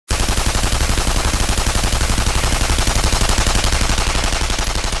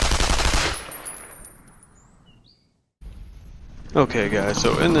Okay guys,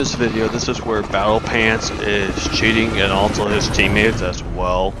 so in this video, this is where Battlepants is cheating and also his teammates as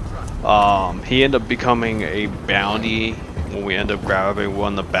well. He ended up becoming a bounty when we end up grabbing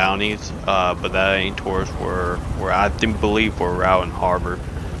one of the bounties, but that ain't towards where I believe we're out in harbor.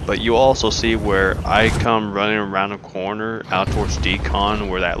 But you also see where I come running around the corner out towards decon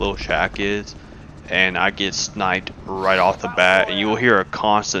where that little shack is, and I get sniped right off the bat, and you'll hear a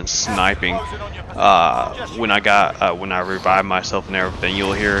constant sniping when I revive myself and everything.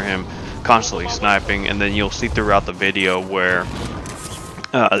 You'll hear him constantly sniping, and then you'll see throughout the video where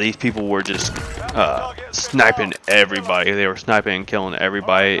these people were just sniping everybody. They were sniping and killing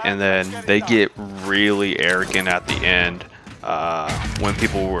everybody, and then they get really arrogant at the end. When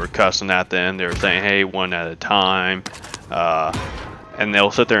people were cussing at them, they were saying, "Hey, one at a time." And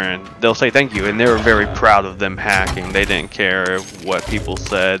they'll sit there and they'll say thank you, and they were very proud of them hacking. They didn't care what people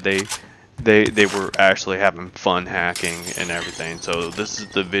said. They were actually having fun hacking and everything. So this is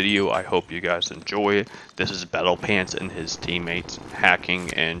the video. I hope you guys enjoy it. This is Battlepants and his teammates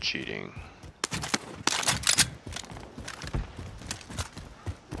hacking and cheating.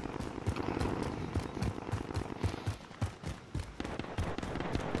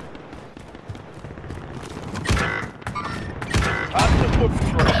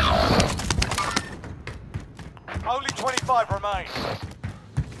 Only 25 remain.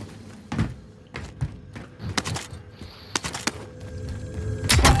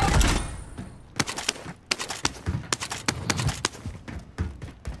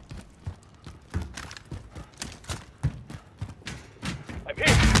 I'm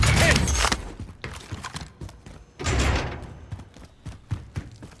hit!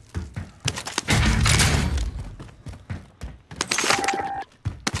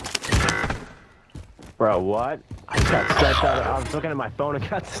 Bro, what? I got sniped out of, I was looking at my phone and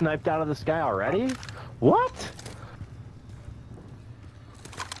got sniped out of the sky already? What?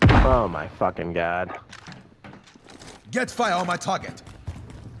 Oh my fucking god. Get fire on my target.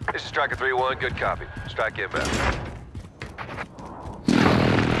 This is Striker 3-1, good copy. Strike inbound.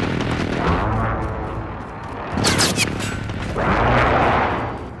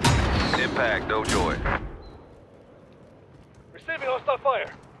 Impact, no joy. Receiving hostile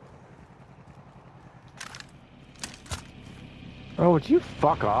fire. Oh, would you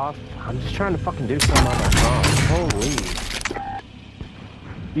fuck off? I'm just trying to fucking do something on my phone. Holy.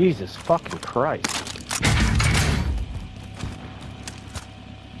 Jesus fucking Christ.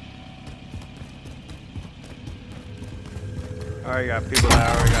 Alright, got people that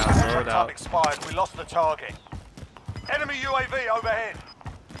already got loaded Time out. expired. We lost the target. Enemy UAV overhead.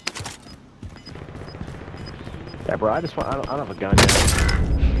 Yeah, bro, I don't have a gun yet.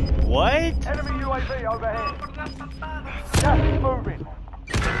 What? Enemy UAV overhead. Gas is moving.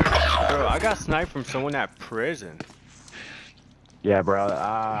 Bro, I got sniped from someone at prison. Yeah, bro,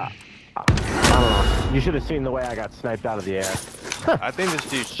 I don't know. You should have seen the way I got sniped out of the air. I think this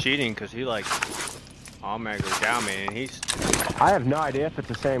dude's cheating because he like automatically down me, and he's. I have no idea if it's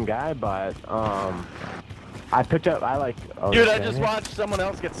the same guy, but I picked up. Oh, Dude, I just watched someone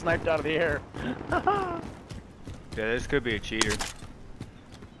else get sniped out of the air. Yeah, this could be a cheater.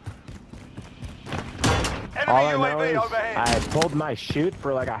 All Enemy I know UAV is overhead. I pulled my chute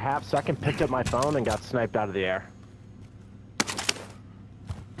for like a half second, picked up my phone, and got sniped out of the air.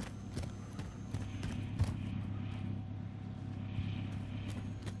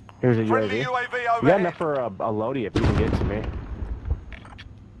 Here's a Friendly UAV. UAV You got overhead. enough for a loadie if you can get to me.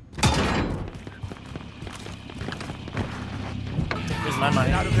 Here's my money.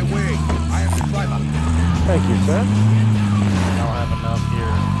 Get out of the way. I am the driver. Thank you, sir. I don't have enough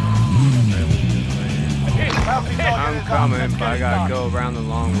here. Bounty target I'm is up. coming, Let's but get I it gotta done. go around the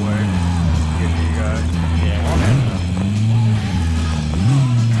long way to get to you guys. Yeah, I won't have enough.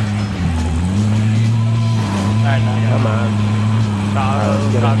 Alright, now I got Come on. Taco,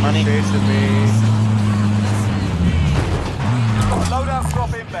 get Taco money. chasing me. Loadout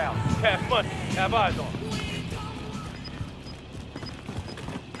drop inbound. have money. Have eyes on.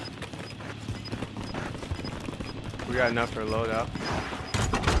 We got enough for a loadout.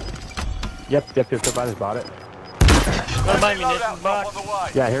 Yep. I just bought it. Go to my Friendly loadout munitions drop box. on the way.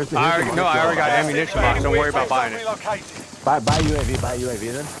 Yeah, here's the. I Here's already, the no, I already got Gas ammunition inbound. box. Don't worry about Safe buying zone it. relocated. Buy UAV. Buy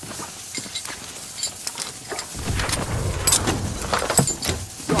UAV then.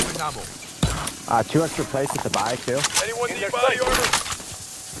 Dropping ammo. 2 extra plates to buy too. Anyone need body armor?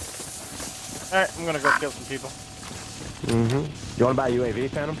 Alright, I'm gonna go kill some people. Mm-hmm. You want to buy UAV,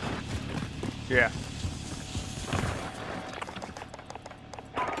 Phantom? Yeah.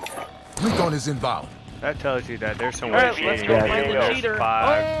 Recon is inbound. That tells you that there's someone Alright, let's cheating. go Yeah, find yeah, the yeah. cheater.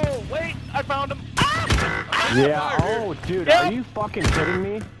 5. Oh, wait, I found him. Ah! Yeah. Oh, dude, are you fucking kidding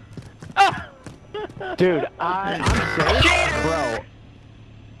me? Dude, I'm safe, bro.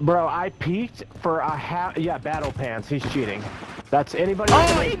 Bro, I peeked for a half. Yeah, Battlepants. He's cheating. That's anybody.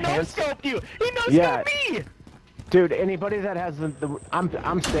 Oh, he no-scoped you. He no-scoped me. Dude, anybody that has the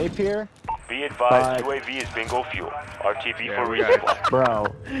I'm safe here. Be advised, UAV is bingo fuel. RTB for resupply. Bro.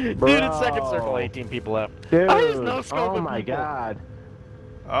 Dude, it's second circle, 18 people left. Dude, Oh, he's no-scoping oh my people. god.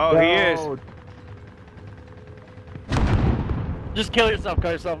 Oh, he is. Just kill yourself,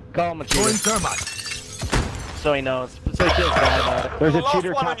 call him a Throwing cheater. thermite. So he knows. So he feels bad about it. There's The a last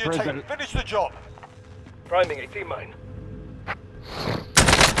cheater one top on your prison. team. Finish the job. Priming a team mine.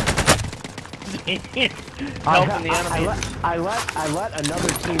 Helping the enemy. I let another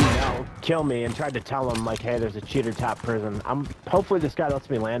team know, kill me, and tried to tell them like, hey, there's a cheater top prison. Hopefully this guy lets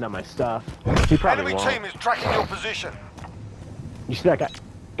me land on my stuff. He probably Enemy won't. team is tracking your position. You see that guy?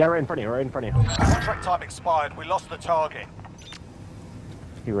 Guy right in front of you, right in front of you. Contract time expired. We lost the target.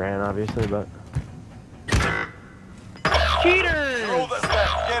 He ran, obviously, but... Cheaters! You're all that's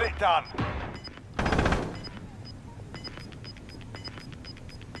left. Get it done.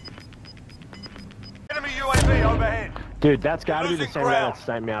 Enemy UAV overhead. Dude, that's gotta be the Losing same guy ground. that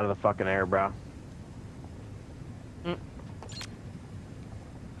sniped me out of the fucking air, bro.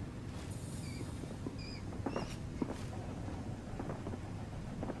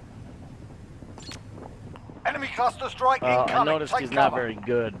 Enemy cluster strike I incoming. noticed Take he's not cover. very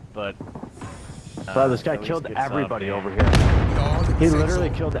good, but... Bro, this guy at least killed gets up, everybody yeah. over here. All in He the literally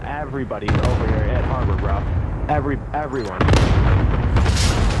safe killed everybody over here at Harbor, bro. Everyone.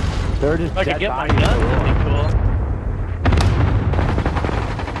 They're just If I dead could get my bodies gun, in the that'd be wall. cool.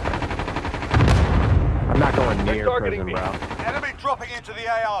 I'm not going near targeting prison, me. bro. Enemy dropping into the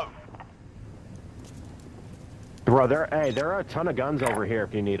AO. Bro, there are a ton of guns over here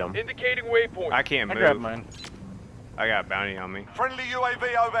if you need them. Indicating waypoint. I can't I move. grabbed mine. I got a bounty on me. Friendly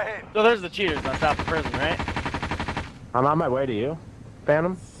UAV overhead. So there's the cheaters on top of prison, right? I'm on my way to you,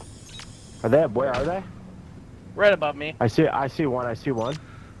 Phantom. Where are they? Right above me. I see one.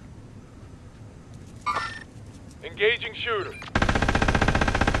 Engaging shooter.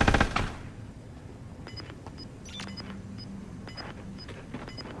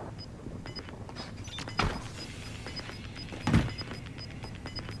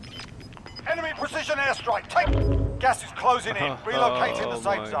 Enemy precision airstrike. Take. Gas is closing in. Relocating the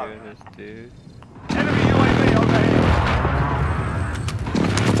safe zone. Goodness, dude. Enemy UAV overhead.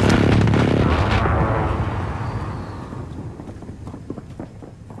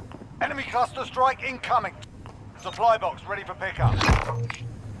 Enemy cluster strike incoming. Supply box ready for pickup.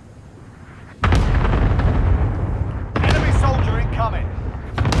 Enemy soldier incoming.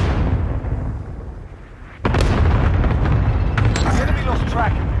 Enemy lost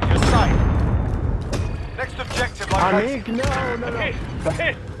track. You're safe. Next objective location. No.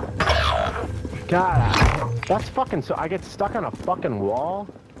 God, that's fucking I get stuck on a fucking wall.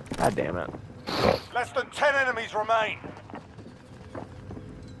 God damn it. Less than 10 enemies remain.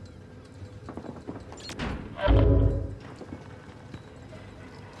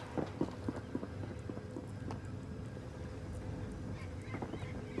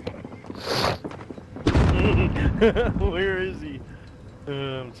 Where is he?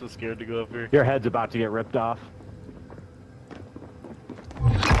 I'm so scared to go up here. Your head's about to get ripped off.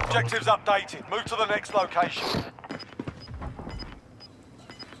 Objectives updated. Move to the next location.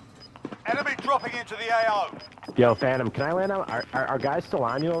 Enemy dropping into the AO. Yo, Phantom, can I land on? Are guys still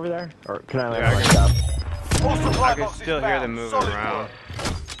on you over there? Or can I land Yeah, on my I stuff? All supply I can boxes still hear found. them moving Solid around. work.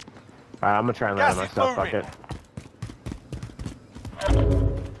 Alright, I'm gonna try and land on my Gas is stuff. Fuck moving. it.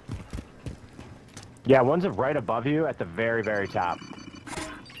 Yeah, one's right above you at the very, very top.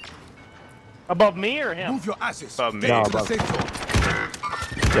 Above me or him? Move your asses. Above me. Get No, to the above. safe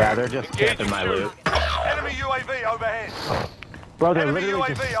zone. Yeah, they're just camping my loot. Enemy UAV overhead. Bro, they're Enemy literally UAV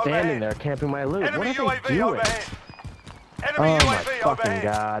just overhead. standing there camping my loot. Enemy What are UAV they doing? overhead. Enemy Oh my UAV fucking overhead.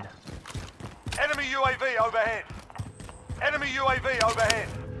 god. Enemy UAV overhead. Enemy UAV overhead.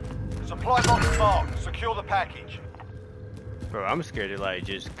 Supply box marked. Secure the package. Bro, I'm scared to like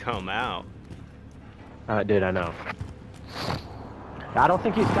just come out. Dude, I know. I don't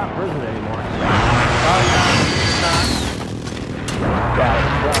think he's top prison anymore.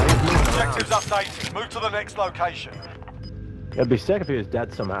 Yeah, bro, he's moving around. Objectives updated. Move to the next location. It'd be sick if he was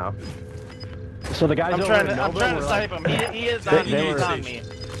dead somehow. So the guys I'm over trying in to, I'm Nova trying to were snipe like, him. He is They- on me. they He's were- on me.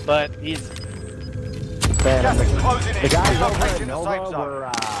 But he's... Man, Gas is closing in. the guys over Relocating at the Nova safe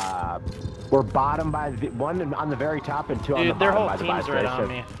zone. were bottom by the one on the very top and two on the Dude, their bottom whole by the buy team's right on station.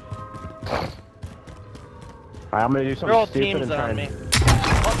 me. Alright, I'm gonna do Their whole something stupid team's and try on me. and...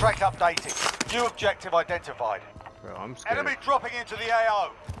 Contract updated. New objective identified. Bro, I'm scared. Enemy dropping into the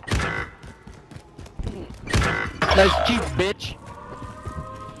AO. Nice cheap, bitch.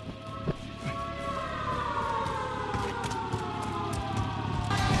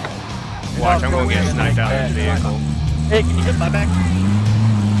 Watch, I'm gonna get sniped out of the vehicle. Hey, can you get my back?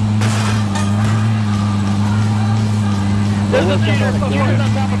 There's a cheater on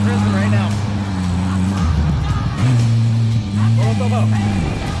top of prison right now.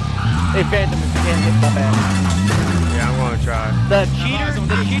 Hey, Phantom, if you can't hit my back. Yeah, I'm gonna try. The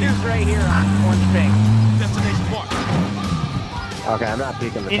cheater's right here on orange pink. Destination marked. Okay, I'm not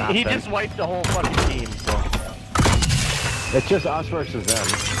peeking the top. He then. just wiped the whole fucking team, so. It's just us versus them.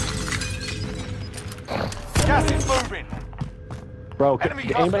 Gas is moving. Bro, Enemy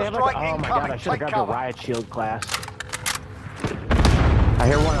anybody cluster have like, strike oh my god, incoming. I should have Take grabbed cover. the riot shield class. I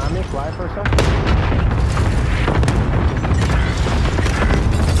hear one on me, fly for a sec.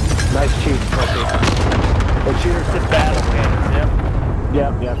 Nice cheat, Pussy. The cheater's The Battlepants, yep.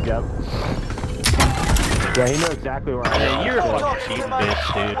 Yep. Yeah, he knew exactly where I was. Yeah, you're a Talk fucking to cheating the man.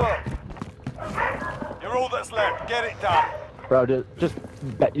 bitch, dude. Work. You're all that's left. Get it done. Bro,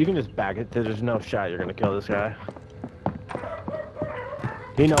 you can just back it. There's no shot you're gonna kill this guy.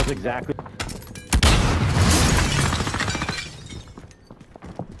 He knows exactly.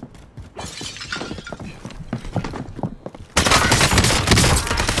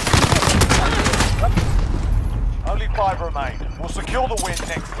 Only 5 remain. We'll secure the win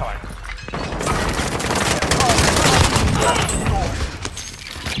next time.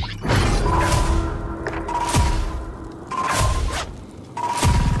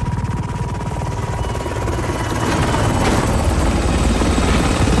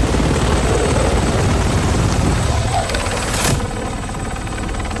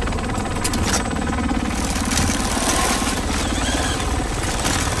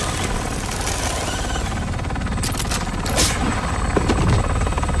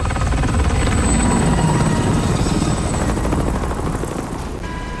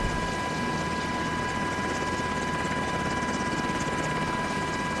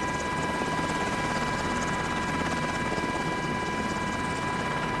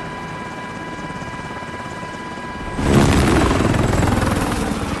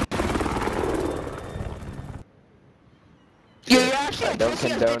 I don't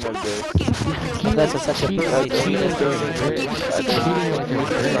condone of this. That's such a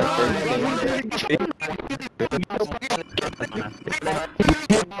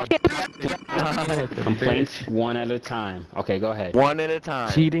Complaints one at a time. Okay, go ahead. One at a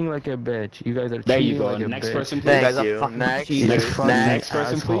time. Cheating like a bitch. You guys are There you cheating go. like a Next bitch. person, please. Thank you. Next. Next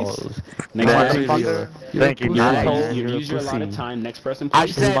person, please. Assholes. Next person, please. Thank you. You use your allotted time. Next person, I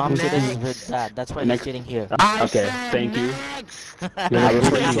please. said Mom next. didn't heard that. That's why Next. he's sitting here. Okay, thank you. You're I'll a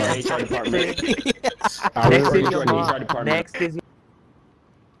refer you to pussy. our HR department. I'll refer you to our HR department. Next is